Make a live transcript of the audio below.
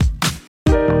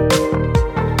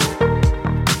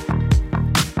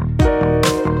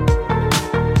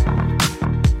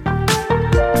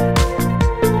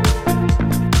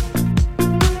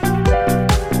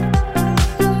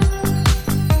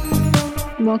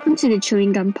welcome to the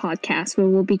Chewing Gum Podcast, where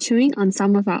we'll be chewing on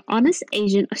some of our honest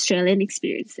Asian Australian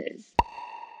experiences.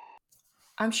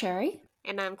 I'm Sherry.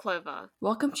 And I'm Clover.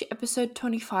 Welcome to episode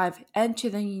 25 and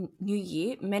to the new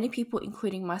year. Many people,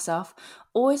 including myself,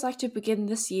 always like to begin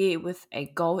this year with a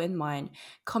goal in mind.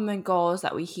 Common goals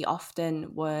that we hear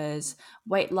often was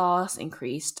weight loss,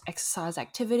 increased exercise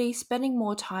activity, spending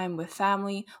more time with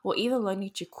family, or even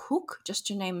learning to cook, just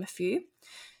to name a few.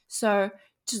 So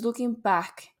just looking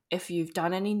back, if you've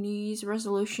done any New Year's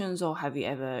resolutions or have you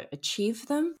ever achieved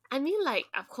them? I mean,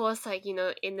 of course, in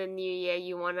the new year,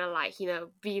 you want to,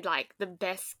 be, the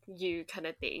best you kind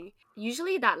of thing.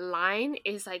 Usually that line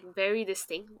is, very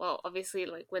distinct. Well, obviously,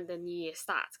 when the new year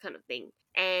starts kind of thing.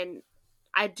 And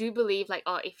I do believe,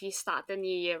 if you start the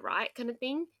new year right kind of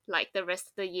thing, the rest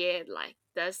of the year,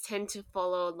 does tend to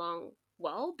follow along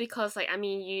well, because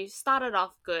you started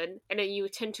off good and then you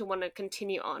tend to want to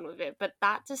continue on with it, but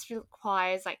that just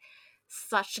requires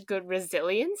such good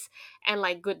resilience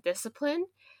and good discipline,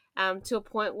 to a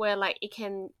point where it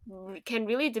can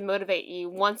really demotivate you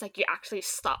once you actually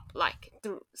stop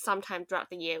sometime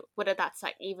throughout the year, whether that's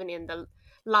even in the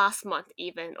last month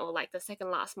even, or the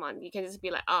second last month. You can just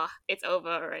be it's over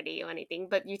already or anything,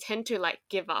 but you tend to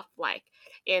give up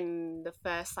in the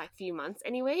first few months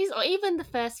anyways, or even the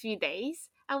first few days,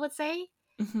 I would say.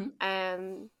 Mm-hmm.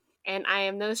 And I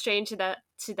am no stranger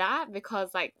to that,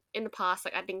 because in the past,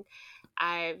 I think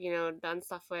I've done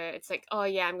stuff where it's oh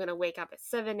yeah, I'm gonna wake up at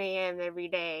 7 a.m. every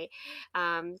day,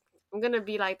 I'm gonna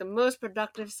be the most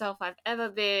productive self I've ever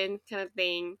been kind of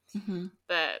thing. Mm-hmm.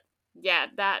 But yeah,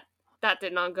 that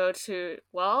did not go too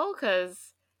well,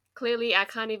 because clearly I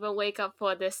can't even wake up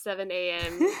for this 7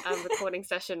 a.m. Recording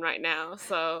session right now.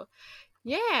 So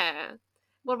yeah,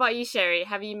 what about you, Sherry?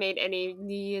 Have you made any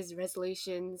New Year's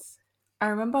resolutions? I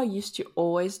remember I used to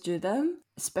always do them,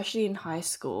 especially in high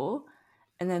school,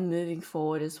 and then moving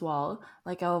forward as well.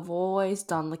 I've always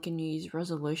done a New Year's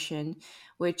resolution,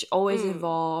 which always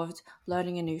involved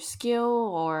learning a new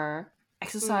skill or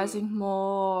exercising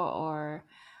more or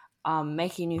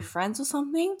making new friends or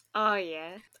something. Oh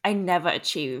yeah. I never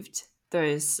achieved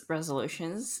those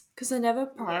resolutions because I never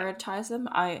prioritized them.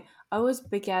 I always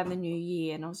began the new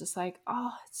year and I was just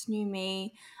it's new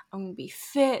me. I'm gonna be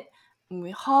fit. I'm gonna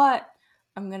be hot.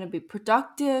 I'm gonna be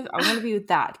productive. I'm gonna be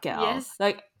that girl. Yes.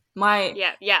 My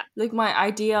Yeah. my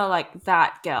idea,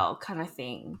 that girl kind of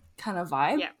thing, kind of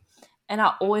vibe. Yeah. And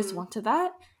I always wanted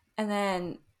that. And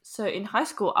then so in high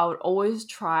school, I would always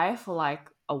try for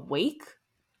a week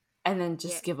and then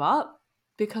just give up,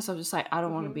 because I'm just I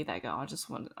don't want to be that girl. I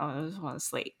just want to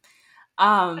sleep.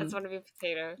 I just want to be a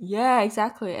potato. Yeah,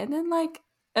 exactly. And then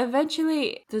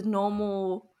eventually the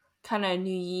normal kind of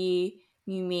new year,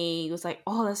 new me was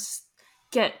let's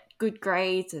get good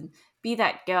grades and be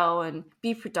that girl and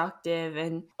be productive.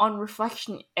 And on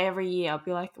reflection every year, I'll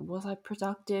be was I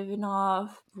productive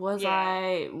enough? Did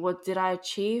I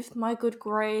achieve my good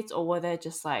grades, or were they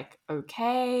just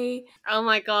okay? Oh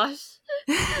my gosh.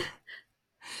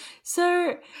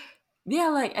 So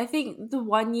yeah, I think the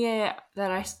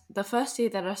first year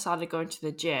that I started going to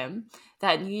the gym,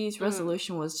 that New Year's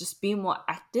resolution was just be more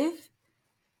active.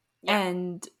 Yeah.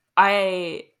 And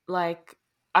I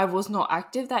was not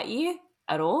active that year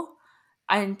at all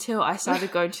until I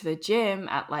started going to the gym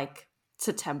at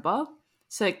September.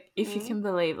 So if you can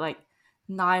believe,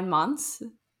 9 months,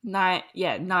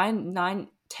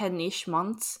 10-ish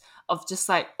months of just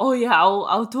oh yeah,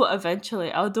 I'll do it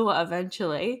eventually.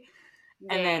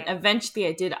 And then eventually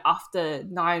I did, after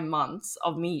 9 months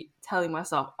of me telling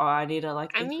myself, I need to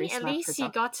increase at my least you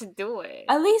got to do it.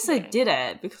 At least I did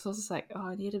it, because I was just I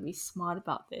need to be smart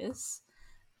about this.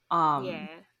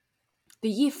 The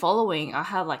year following, I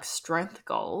had strength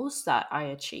goals that I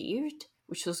achieved,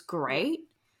 which was great.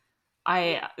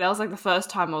 That was the first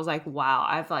time I was wow,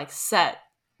 I've set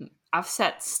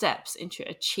steps into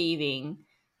achieving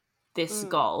this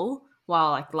goal,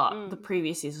 while the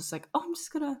previous years was I'm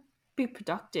just gonna be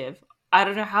productive. I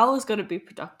don't know how I was gonna be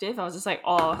productive. I was just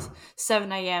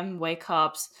 7 a.m. wake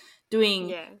ups,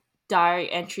 doing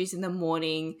diary entries in the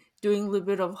morning, doing a little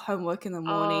bit of homework in the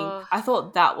morning. I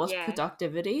thought that was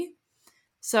productivity.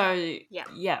 So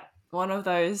yeah, one of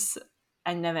those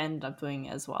I never ended up doing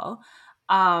as well.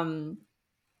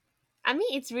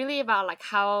 It's really about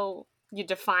how you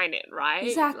define it, right?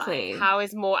 Exactly. How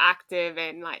is more active,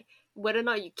 and whether or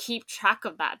not you keep track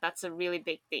of that, that's a really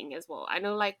big thing as well. I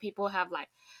know people have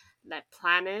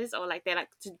planners, or they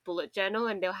to bullet journal,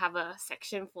 and they'll have a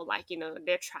section for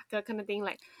their tracker kind of thing,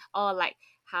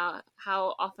 how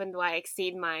often do I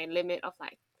exceed my limit of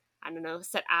I don't know,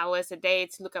 set hours a day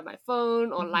to look at my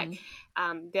phone, or like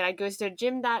did I go to the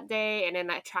gym that day, and then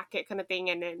I track it kind of thing,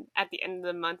 and then at the end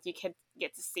of the month you can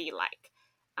get to see like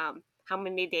how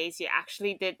many days you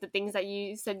actually did the things that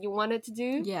you said you wanted to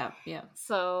do. Yeah.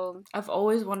 So I've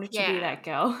always wanted to be yeah. that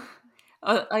girl.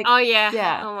 Oh yeah.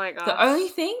 Yeah. Oh my The gosh. only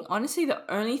thing, honestly, the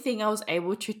only thing I was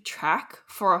able to track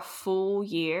for a full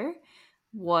year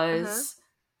was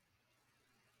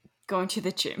going to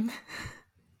the gym.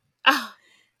 Oh.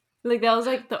 Like that was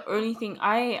like the only thing.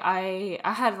 I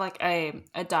had like a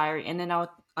diary, and then I would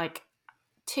like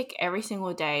tick every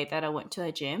single day that I went to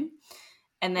the gym,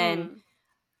 and then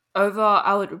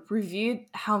I would review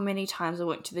how many times I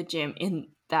went to the gym in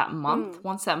that month.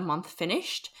 Once that month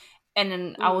finished, and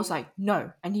then I was like,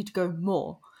 no, I need to go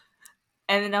more,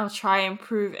 and then I'll try and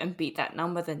improve and beat that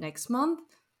number the next month.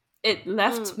 It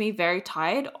left me very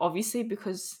tired, obviously,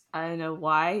 because I don't know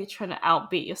why you're trying to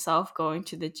outbeat yourself going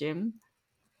to the gym.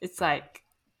 It's like,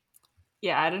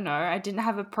 yeah, I don't know. I didn't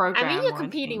have a I mean, program you're or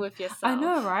competing anything. with I know,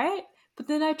 yourself. right? But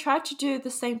then I tried to do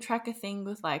the same tracker thing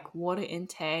with like water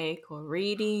intake or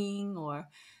reading or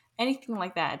anything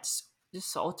like that.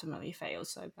 Just ultimately failed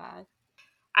so bad.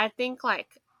 I think like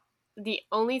the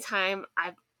only time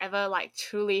I've ever like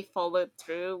truly followed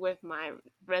through with my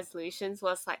resolutions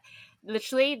was like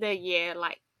literally the year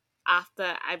like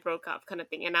after I broke up kind of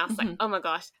thing, and I was like, Mm-hmm. oh my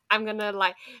gosh, I'm gonna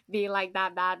like be like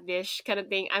that bad bitch kind of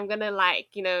thing. I'm gonna like,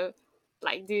 you know,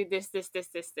 like do this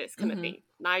kind of Mm-hmm. thing.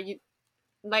 Now you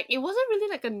like it wasn't really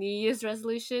like a New Year's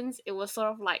resolutions. It was sort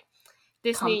of like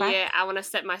this new year Comeback. I want to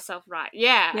set myself right.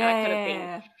 Yeah, Yeah, that yeah, kind of yeah, thing.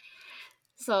 yeah.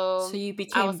 So So you I was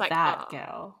became like, that oh.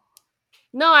 girl.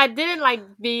 No, I didn't like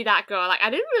be that girl. Like I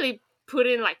didn't really put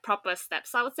in like proper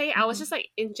steps. I would say I was Mm-hmm. just like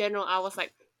in general. I was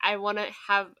like I want to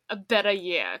have a better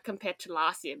year compared to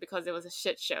last year because it was a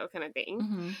shit show kind of thing.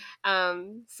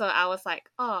 Mm-hmm. So I was like,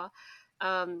 oh,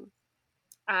 um,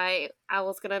 I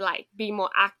was gonna like be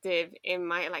more active in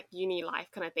my like uni life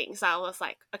kind of thing. So I was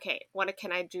like, okay, what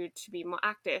can I do to be more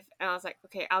active? And I was like,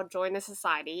 okay, I'll join the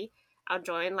society. I'll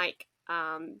join like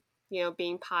you know,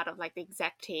 being part of like the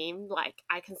exec team. Like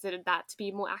I considered that to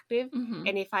be more active. Mm-hmm.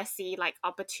 And if I see like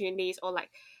opportunities or like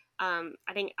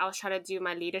I think I was trying to do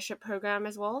my leadership program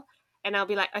as well. And I'll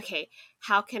be like, okay,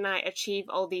 how can I achieve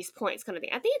all these points kind of thing?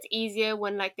 I think it's easier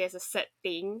when like there's a set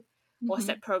thing or Mm-hmm.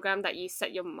 set program that you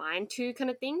set your mind to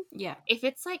kind of thing. Yeah. If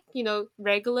it's like, you know,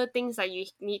 regular things that you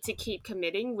need to keep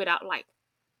committing without like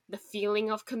the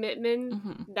feeling of commitment,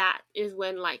 Mm-hmm. that is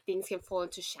when like things can fall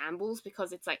into shambles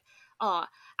because it's like, oh,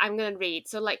 I'm gonna read.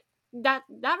 So like that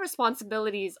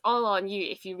responsibility is all on you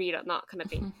if you read or not kind of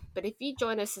thing. Mm-hmm. But if you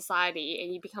join a society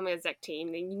and you become an exec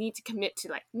team, then you need to commit to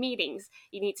like meetings.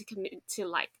 You need to commit to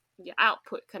like your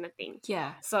output kind of thing.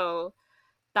 Yeah. So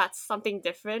that's something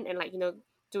different, and like, you know,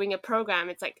 doing a program,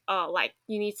 it's like, oh, like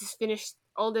you need to finish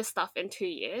all this stuff in 2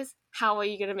 years. How are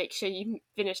you going to make sure you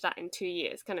finish that in 2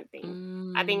 years kind of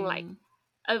thing? I think like Mm.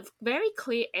 a very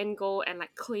clear end goal and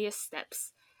like clear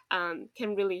steps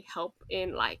can really help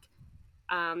in like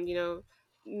you know,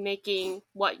 making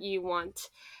what you want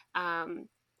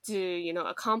to, you know,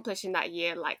 accomplish in that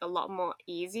year like a lot more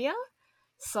easier.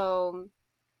 So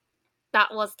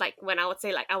that was like when I would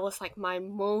say like I was like my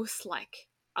most like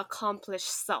accomplished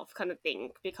self kind of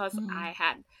thing, because Mm-hmm.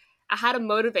 I had a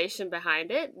motivation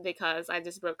behind it because I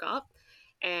just broke up,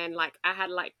 and like I had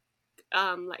like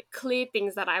clear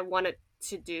things that I wanted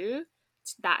to do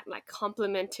that like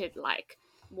complemented like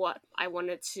what I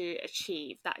wanted to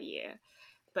achieve that year.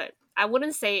 But I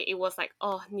wouldn't say it was like,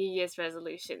 oh, New Year's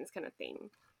resolutions kind of thing.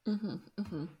 Mm-hmm.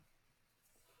 Mm-hmm.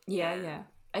 Yeah, Yeah. yeah.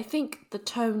 I think the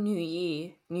term New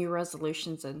Year, New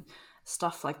Resolutions, and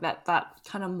stuff like that, that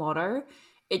kind of motto,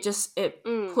 it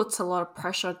Mm, puts a lot of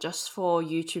pressure just for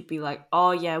you to be like,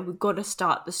 oh yeah, we've got to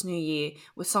start this new year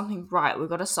with something right. We've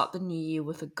got to start the new year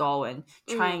with a goal and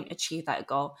try and mm, achieve that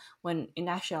goal. When in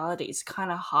actuality, it's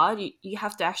kind of hard. You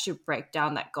have to actually break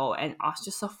down that goal and ask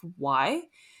yourself why.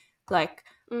 Like,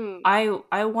 mm,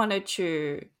 I wanted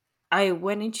to I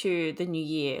went into the new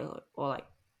year, or like,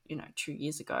 2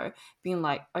 years ago, being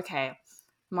like, okay,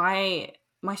 my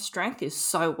my strength is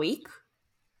so weak.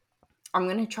 I'm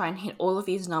going to try and hit all of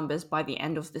these numbers by the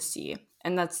end of this year,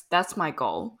 and that's my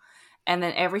goal. And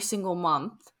then every single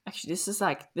month, actually, this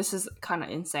is kind of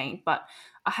insane, but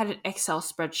I had an Excel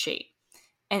spreadsheet,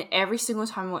 and every single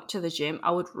time I went to the gym,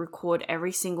 I would record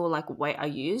every single like weight I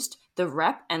used, the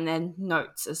rep, and then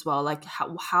notes as well, like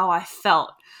how I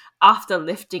felt after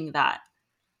lifting that.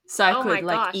 So I oh my could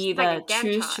like gosh, like a either Gantt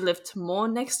choose to chart. lift more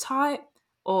next time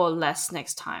or less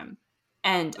next time.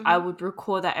 And I Mm-hmm. would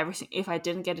record that if I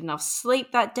didn't get enough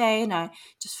sleep that day and I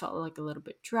just felt like a little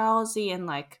bit drowsy and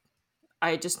like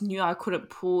I just knew I couldn't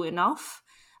pull enough,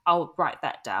 I would write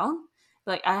that down.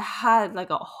 Like I had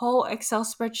like a whole Excel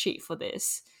spreadsheet for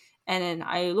this, and then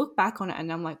I look back on it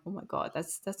and I'm like, oh my god,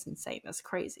 that's insane, that's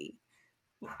crazy.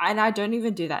 And I don't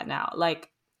even do that now. Like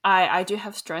I do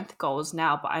have strength goals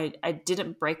now, but I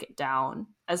didn't break it down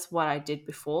as what I did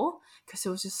before, because it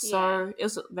was just so it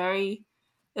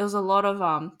was a lot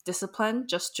of discipline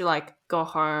just to like go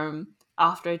home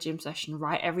after a gym session,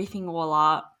 write everything all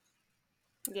up,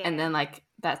 and then like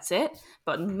that's it.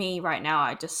 But me right now,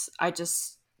 I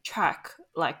just track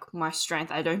like my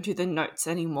strength. I don't do the notes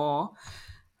anymore.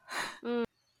 I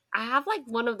have like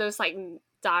one of those like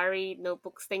diary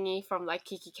notebooks thingy from like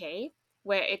KKK,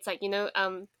 where it's like,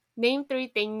 name 3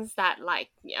 things that like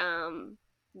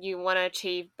you want to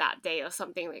achieve that day or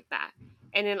something like that.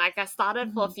 And then like I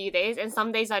started for a few days, and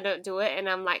some days I don't do it, and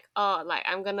I'm like, oh, like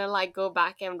I'm gonna like go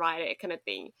back and write it kind of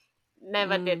thing.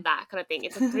 Never did that kind of thing.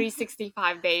 It's a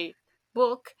 365-day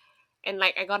book, and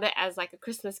like I got it as like a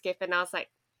Christmas gift, and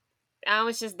I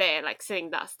was just there like sitting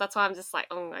dust. That's why I'm just like,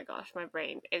 oh my gosh, my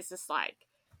brain is just like.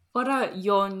 What are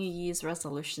your New Year's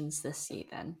resolutions this year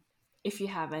then? If you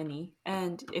have any.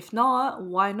 And if not,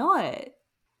 why not?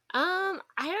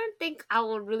 I don't think I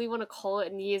would really want to call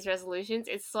it New Year's resolutions.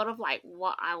 It's sort of like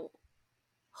what I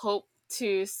hope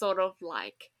to sort of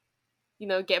like,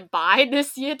 get by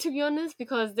this year, to be honest,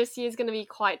 because this year is going to be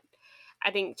quite,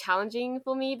 I think, challenging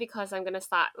for me, because I'm going to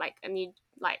start like a new,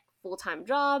 like, full-time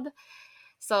job.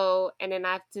 So, and then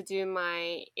I have to do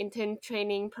my intern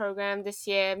training program this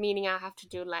year, meaning I have to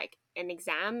do like an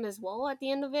exam as well at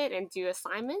the end of it and do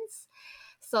assignments.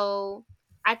 So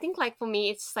I think like for me,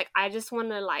 it's just like I just want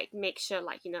to like make sure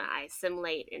like, I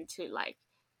assimilate into like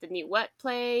the new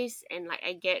workplace, and like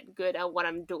I get good at what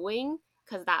I'm doing,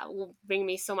 because that will bring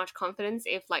me so much confidence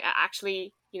if like I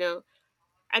actually,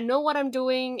 I know what I'm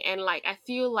doing, and like I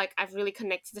feel like I've really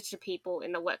connected to people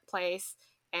in the workplace,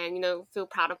 and feel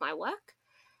proud of my work.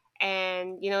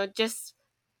 And just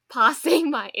passing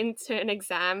my intern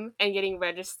exam and getting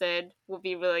registered would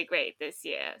be really great this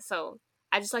year. So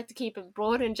I just like to keep it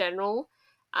broad in general.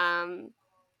 um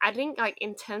I think like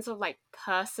in terms of like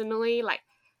personally, like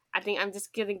I think I'm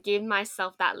just gonna give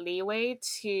myself that leeway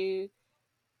to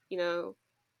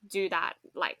do that,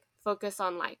 like focus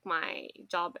on like my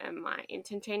job and my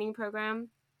intern training program.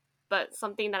 But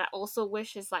something that I also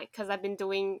wish is like, because I've been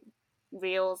doing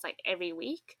reels like every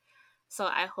week, so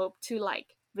I hope to like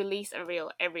release a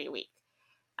reel every week.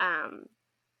 um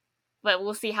but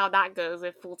we'll see how that goes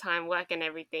with full-time work and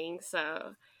everything.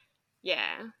 So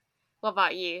yeah, what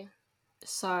about you?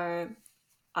 So,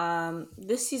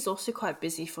 this is also quite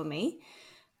busy for me.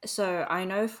 So I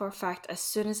know for a fact, as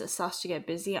soon as it starts to get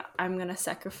busy, I'm gonna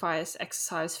sacrifice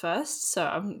exercise first.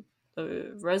 So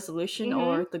the resolution Mm-hmm.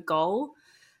 or the goal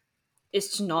is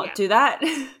to not Yeah. do that.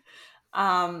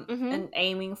 Mm-hmm. And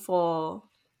aiming for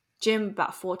gym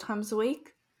about 4 times a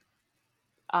week.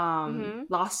 Mm-hmm.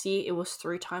 Last year it was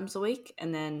 3 times a week,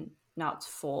 and then now it's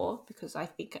 4, because I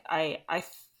think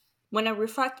when I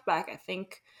reflect back, I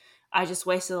think I just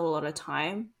wasted a lot of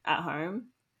time at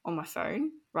home on my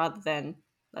phone rather than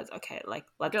Going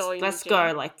to let's gym.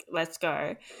 go, like let's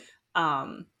go,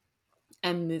 um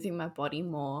and moving my body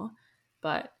more.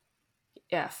 But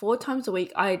yeah, 4 times a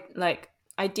week. I like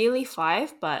ideally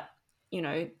 5, but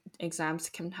exams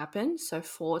can happen, so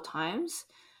 4 times.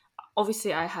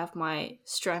 Obviously I have my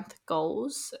strength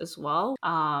goals as well.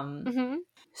 Mm-hmm.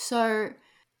 So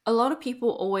a lot of people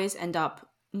always end up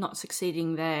not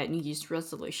succeeding their New Year's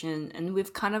resolution, and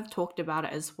we've kind of talked about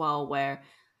it as well, where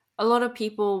a lot of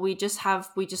people, we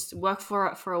just work for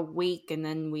it for a week, and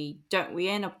then we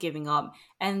end up giving up.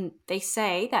 And they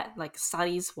say that, like,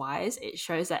 studies wise, it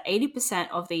shows that 80%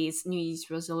 of these New Year's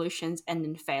resolutions end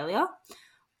in failure.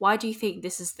 Why do you think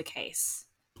this is the case?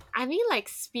 I mean, like,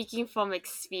 speaking from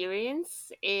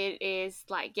experience, it is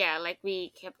like, yeah, like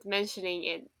we kept mentioning,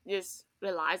 it just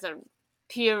relies on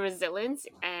pure resilience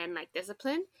and like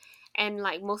discipline. And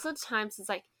like most of the times, it's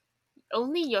like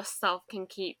only yourself can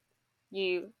keep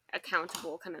you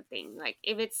accountable, kind of thing. Like,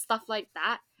 if it's stuff like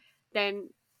that,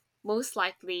 then most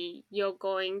likely you're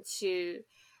going to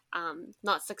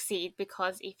not succeed,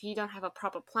 because if you don't have a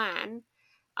proper plan,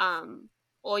 um,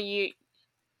 or you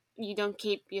don't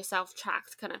keep yourself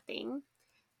tracked, kind of thing,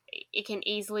 it can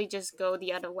easily just go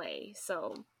the other way.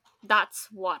 So that's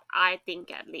what I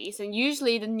think, at least. And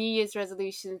usually the New Year's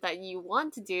resolutions that you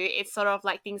want to do, it's sort of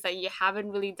like things that you haven't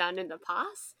really done in the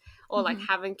past, or like Mm-hmm.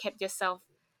 haven't kept yourself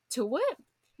to it.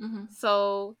 Mm-hmm.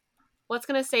 So what's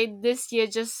gonna say this year,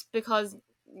 just because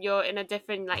you're in a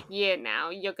different like year now,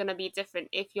 you're gonna be different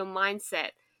if your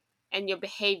mindset and your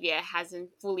behavior hasn't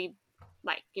fully,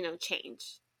 like,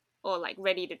 changed. or like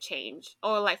ready to change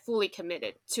or like fully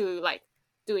committed to like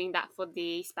doing that for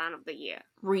the span of the year?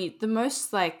 The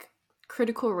most like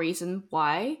critical reason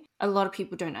why a lot of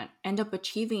people don't end up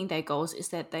achieving their goals is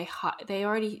that they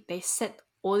set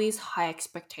all these high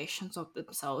expectations of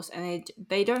themselves, and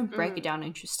they don't break it down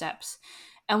into steps.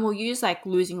 And we'll use like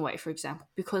losing weight, for example,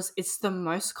 because it's the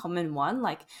most common one.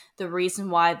 Like the reason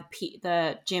why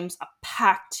the gyms are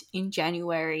packed in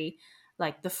January,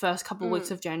 like the first couple of weeks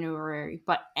of January,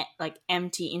 but like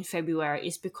empty in February,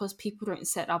 is because people don't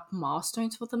set up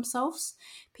milestones for themselves.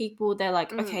 They're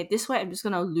like, okay, this way I'm just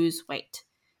gonna lose weight.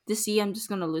 This year I'm just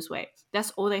gonna lose weight.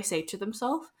 That's all they say to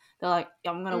themselves. They're like,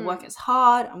 I'm gonna work as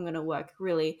hard. I'm gonna work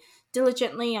really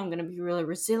diligently. I'm gonna be really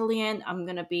resilient. I'm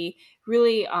gonna be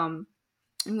really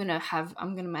I'm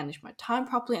gonna manage my time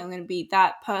properly. I'm gonna be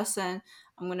that person.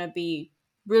 I'm gonna be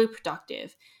really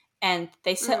productive. And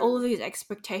they set all of these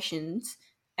expectations,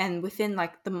 and within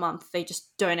like the month they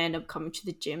just don't end up coming to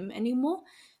the gym anymore.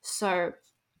 So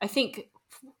I think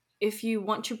if you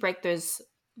want to break those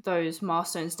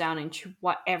milestones down into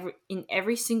in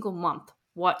every single month,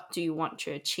 what do you want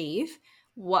to achieve?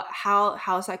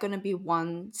 How is that going to be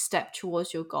one step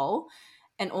towards your goal?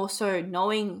 And also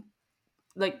knowing,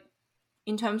 like,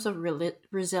 in terms of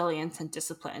resilience and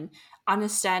discipline,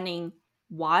 understanding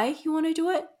why you want to do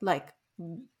it, like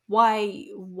why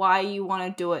you want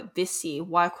to do it this year,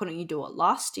 why couldn't you do it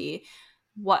last year,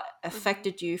 what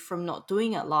affected you from not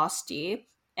doing it last year,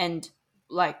 and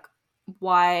like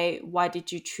why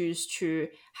did you choose to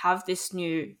have this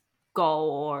new goal,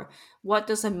 or what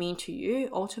does it mean to you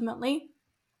ultimately.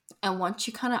 And once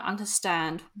you kind of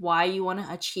understand why you want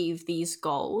to achieve these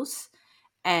goals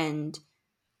and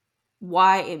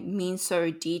why it means so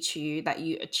dear to you that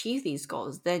you achieve these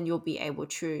goals, then you'll be able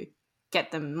to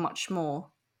get them much more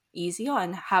easier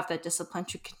and have that discipline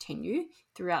to continue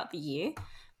throughout the year.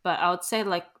 But I would say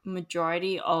like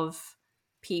majority of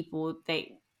people,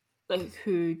 they like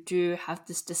who do have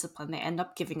this discipline, they end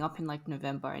up giving up in like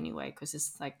November anyway, because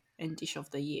it's like endish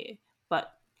of the year.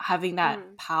 But having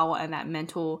that power and that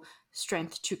mental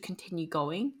strength to continue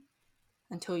going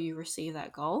until you receive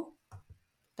that goal,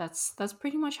 that's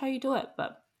pretty much how you do it.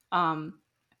 But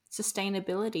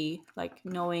sustainability, like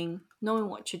knowing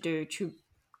what to do to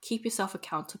keep yourself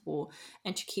accountable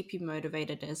and to keep you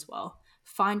motivated as well.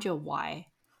 Find your why.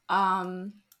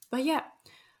 But yeah,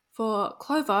 for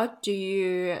Clover,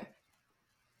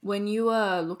 when you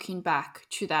were looking back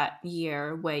to that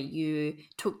year where you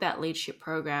took that leadership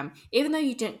program, even though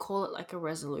you didn't call it like a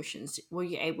resolutions, were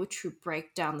you able to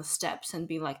break down the steps and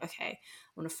be like, okay, I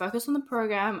want to focus on the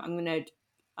program, I'm going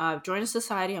to join a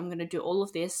society, I'm going to do all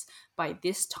of this by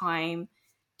this time?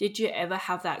 Did you ever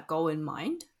have that goal in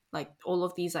mind, like all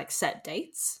of these like set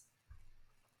dates?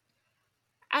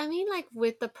 I mean, like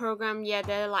with the program, yeah,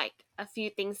 there are like a few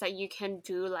things that you can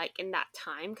do like in that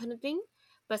time kind of thing.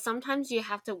 But sometimes you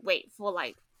have to wait for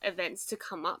like events to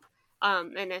come up,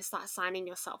 and then start signing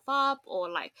yourself up, or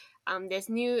like there's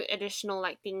new additional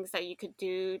like things that you could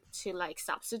do to like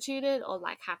substitute it or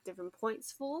like have different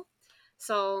points for.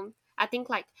 So I think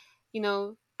like,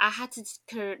 I had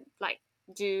to like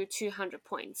do 200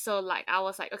 points. So like I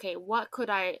was like, okay, what could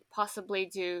I possibly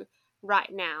do right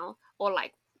now, or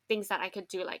like things that I could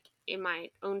do like in my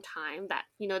own time that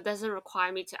doesn't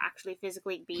require me to actually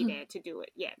physically be there to do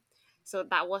it yet. So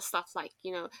that was stuff like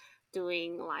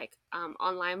doing like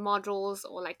online modules,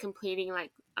 or like completing like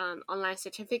online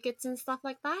certificates and stuff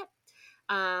like that.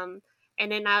 And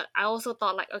then I also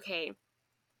thought like, okay,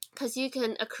 because you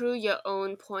can accrue your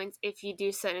own points if you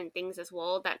do certain things as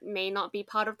well that may not be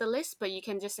part of the list, but you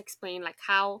can just explain like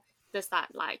how does that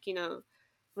like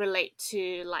relate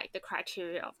to like the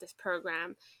criteria of this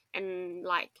program. And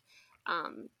like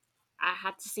I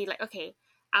had to see like, okay,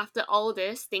 after all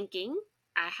this thinking,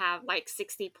 I have like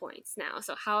 60 points now,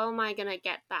 so how am I gonna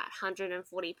get that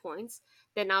 140 points?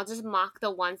 Then I'll just mark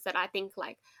the ones that I think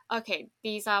like, okay,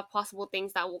 these are possible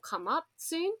things that will come up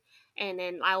soon, and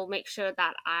then I will make sure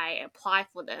that I apply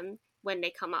for them when they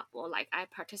come up, or like I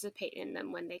participate in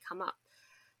them when they come up.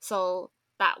 So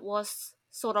that was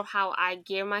sort of how I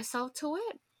gear myself to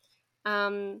it.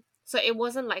 So it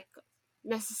wasn't like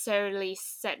necessarily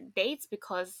set dates,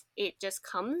 because it just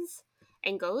comes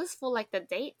and goes for like the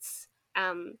dates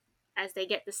as they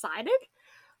get decided.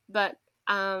 But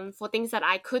for things that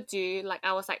I could do, like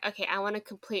I was like, okay, I want to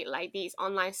complete like these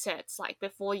online certs like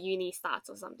before uni starts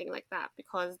or something like that,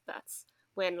 because that's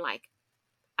when like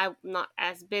I'm not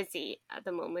as busy at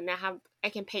the moment. I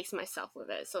can pace myself with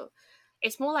it. So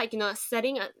it's more like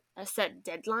setting a set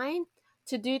deadline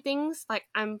to do things like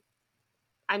I'm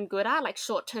good at, like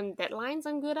short term deadlines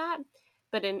I'm good at.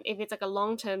 But then if it's like a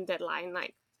long term deadline,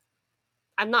 like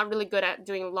I'm not really good at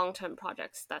doing long-term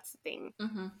projects. That's the thing.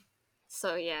 Mm-hmm.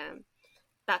 So yeah,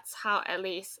 that's how at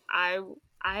least I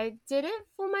did it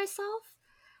for myself,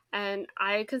 and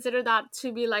I consider that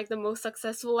to be like the most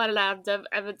successful that I've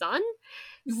ever done.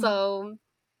 Mm-hmm. So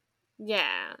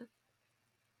yeah.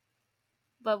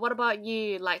 But what about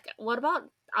you? Like, what about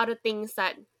other things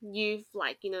that you've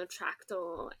like, tracked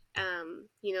or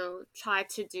tried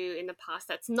to do in the past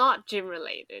that's not gym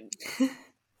related?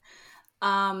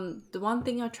 The one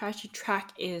thing I try to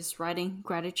track is writing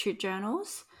gratitude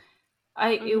journals.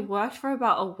 It Mm-hmm. worked for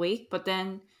about a week, but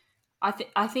then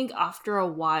I think after a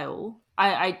while,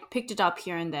 I picked it up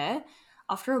here and there.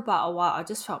 After about a while, I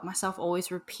just felt myself always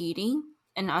repeating.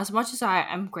 And as much as I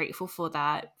am grateful for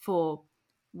that, for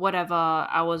whatever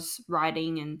I was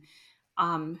writing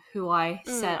and who I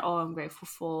said, Mm. oh, I'm grateful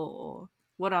for, or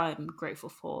what I'm grateful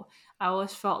for, I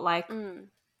always felt like Mm.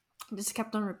 I just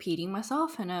kept on repeating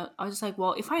myself. And I was just like,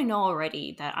 well, if I know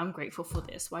already that I'm grateful for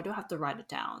this, why do I have to write it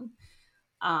down?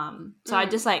 So I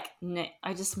just Mm. like,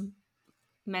 I just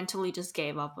mentally just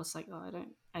gave up. I was like, oh,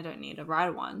 I don't need to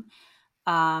write one.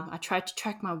 I tried to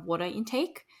track my water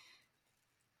intake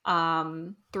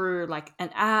through like an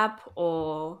app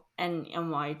or in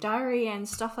my diary and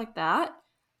stuff like that.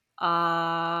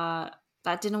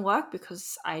 That didn't work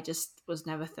because I just was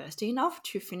never thirsty enough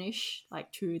to finish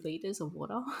like 2 liters of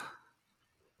water.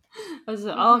 I was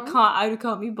like, oh, Mm-hmm. I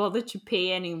can't be bothered to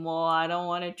pee anymore. I don't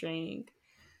want to drink.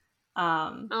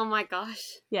 Um, Oh my gosh.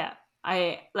 yeah,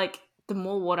 I like the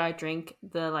more water I drink,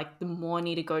 the more I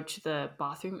need to go to the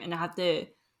bathroom, and I had to.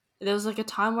 There was like a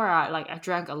time where I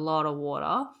drank a lot of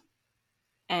water,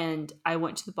 and I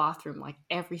went to the bathroom like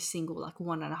every single like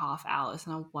 1.5 hours,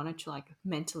 and I wanted to like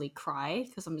mentally cry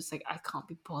because I'm just like I can't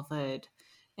be bothered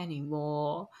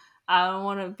anymore. I don't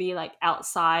want to be like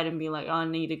outside and be like, oh, I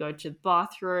need to go to the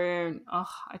bathroom. Oh,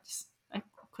 I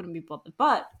couldn't be bothered,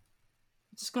 but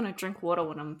I'm just gonna drink water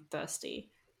when I'm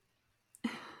thirsty.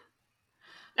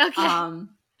 Okay.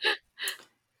 Um,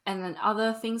 and then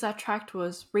other things I tracked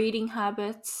was reading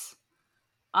habits.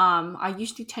 I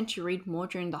usually tend to read more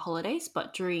during the holidays,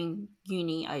 but during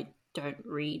uni, I don't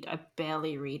read. I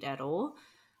barely read at all.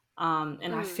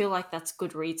 And I Mm. feel like that's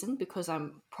good reason because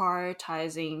I'm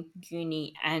prioritizing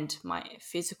uni and my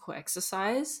physical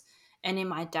exercise. And in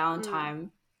my Mm.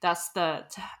 downtime, that's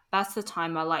the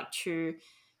time I like to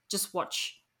just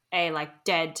watch a like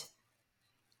dead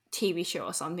TV show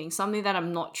or something that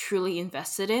I'm not truly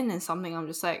invested in, and something I'm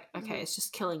just like, okay, Mm. it's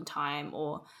just killing time,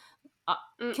 or uh,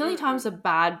 Mm. killing Mm. time is Mm. a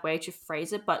bad way to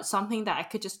phrase it, but something that I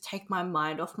could just take my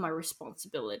mind off my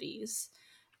responsibilities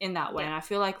in that way. Yeah. And I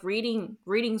feel like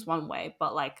reading's one way,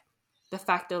 but like the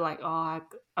fact that like, oh, I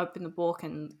open the book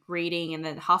and reading, and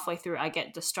then halfway through I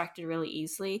get distracted really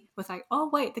easily with like, oh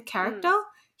wait, the character, Mm.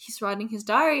 he's writing his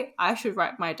diary, I should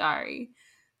write my diary.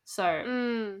 So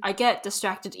Mm. I get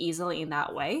distracted easily in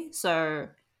that way. So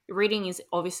reading is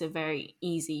obviously very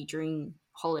easy during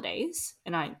holidays,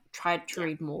 and I tried to Yeah.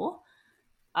 read more.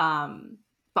 Um,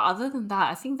 but other than that,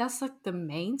 I think that's like the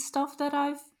main stuff that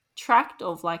I've tracked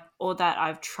of like, or that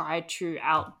I've tried to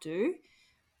outdo.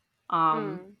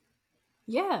 Um, Mm.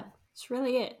 yeah, it's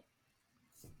really it.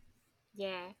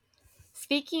 Yeah.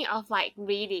 Speaking of like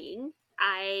reading,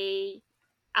 I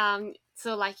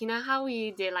so like how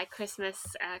we did like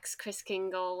Christmas Chris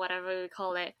Kingle, whatever we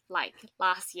call it, like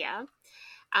last year.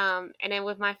 And then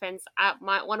with my friends,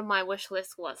 my one of my wish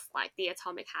lists was like the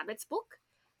Atomic Habits book.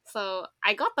 So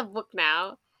I got the book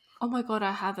now. Oh my god,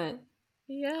 I have it.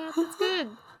 Yeah, that's good.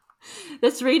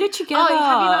 Let's read it Oh,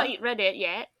 have you not together. read it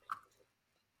yet?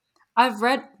 I've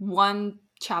read one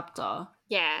chapter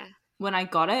Yeah. when I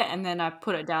got it, and then I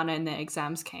put it down and the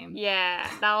exams came. Yeah,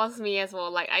 that was me as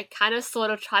well. Like I kind of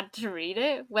sort of tried to read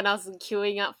it when I was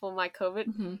queuing up for my COVID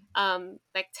Mm-hmm.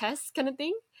 like test kind of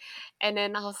thing. And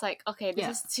then I was like, okay, this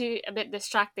Yeah. is too a bit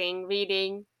distracting,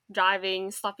 reading,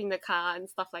 driving, stopping the car and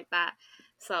stuff like that.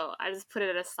 So I just put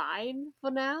it aside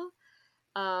for now.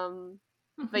 But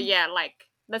Mm-hmm. yeah, like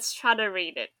let's try to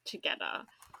read it together.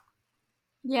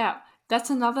 Yeah, that's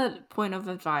another point of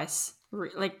advice.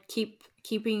 Like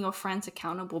keeping your friends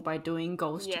accountable by doing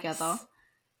goals together. Yes.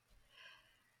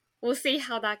 We'll see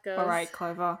how that All goes. right,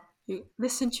 Clover, you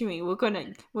listen to me. We're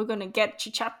gonna get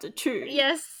to chapter 2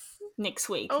 Yes. next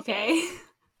week. Okay. Okay,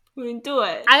 we're gonna do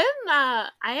it I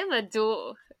am a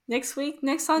dual. next week,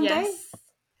 next Sunday. Yes.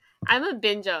 I'm a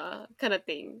binger kind of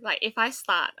thing. Like if I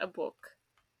start a book,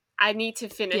 I need to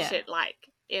finish Yeah, it like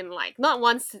in like not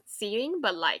one sitting,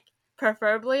 but like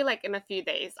preferably like in a few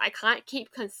days. I can't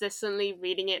keep consistently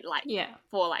reading it like yeah,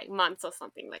 for like months or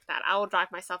something like that. I will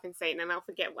drive myself insane and I'll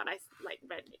forget what I like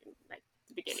read in like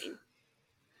the beginning.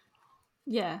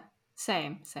 yeah.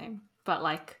 Same, same. but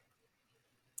like,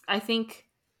 I think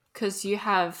because you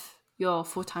have your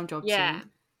full-time job soon,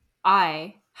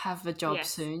 I have a job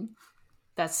soon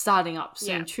that's starting up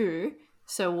soon too.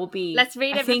 So we'll be. Let's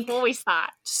read it before we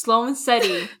start. Slow and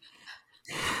steady.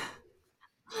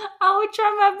 I will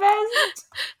try my best.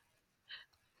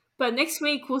 But next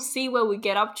week we'll see where we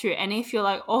get up to. And if you're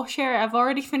like, oh, Sherry, I've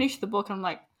already finished the book, I'm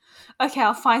like, okay,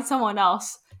 I'll find someone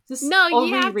else. No,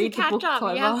 you have to catch up.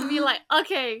 Clover. You have to be like,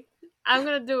 okay, I'm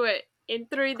gonna do it in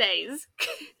 3 days.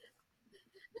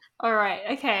 All right,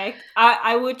 okay.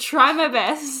 I will try my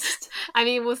best. I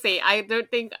mean, we'll see. I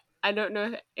don't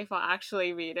know if I'll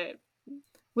actually read it.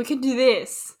 We can do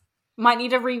this. Might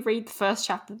need to reread the first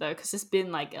chapter though, because it's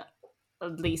been like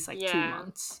at least 2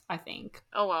 months, I think.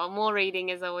 Oh well, more reading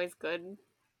is always good.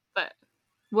 But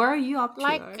where are you up to?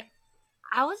 Like,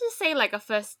 I would just say like the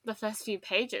first few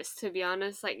pages, to be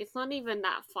honest. Like, it's not even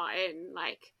that far in.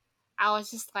 Like, I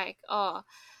was just like, oh,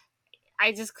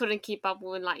 I just couldn't keep up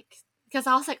with like, because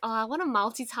I was like, oh, I want to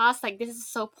multitask. Like, this is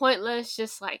so pointless,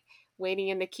 just like waiting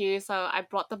in the queue. So I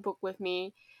brought the book with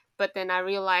me, but then I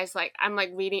realized like I'm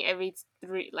like reading every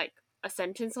a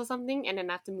sentence or something, and then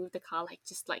I have to move the car like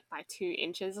just like by 2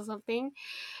 inches or something.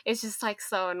 It's just like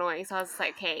so annoying. So I was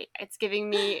like, hey, it's giving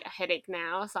me a headache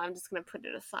now, so I'm just gonna put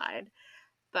it aside.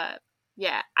 But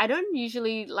yeah, I don't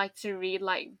usually like to read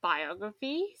like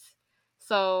biographies,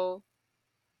 so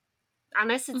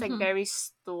unless it's like very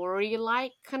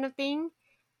story-like kind of thing,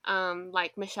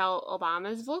 like Michelle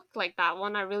Obama's book, like that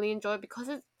one I really enjoyed because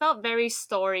it felt very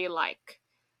story-like.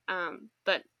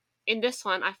 But in this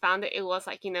one, I found that it was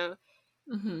like, you know,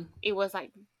 it was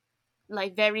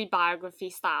like very biography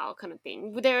style kind of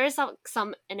thing. There is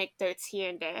some anecdotes here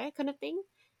and there kind of thing,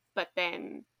 but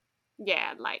then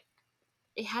yeah, like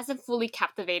it hasn't fully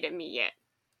captivated me yet.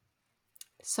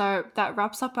 So that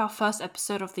wraps up our first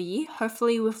episode of the year.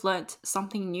 Hopefully we've learnt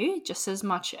something new just as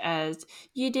much as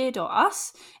you did or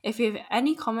us. If you have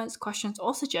any comments, questions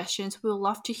or suggestions, we'll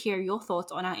love to hear your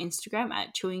thoughts on our Instagram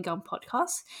at Chewing Gum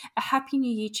Podcast. A happy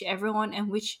new year to everyone, and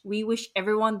we wish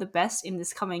everyone the best in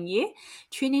this coming year.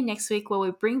 Tune in next week where we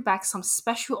bring back some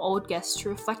special old guests to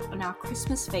reflect on our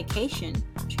Christmas vacation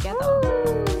together.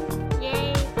 Woo!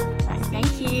 Yay! Right,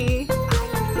 thank you.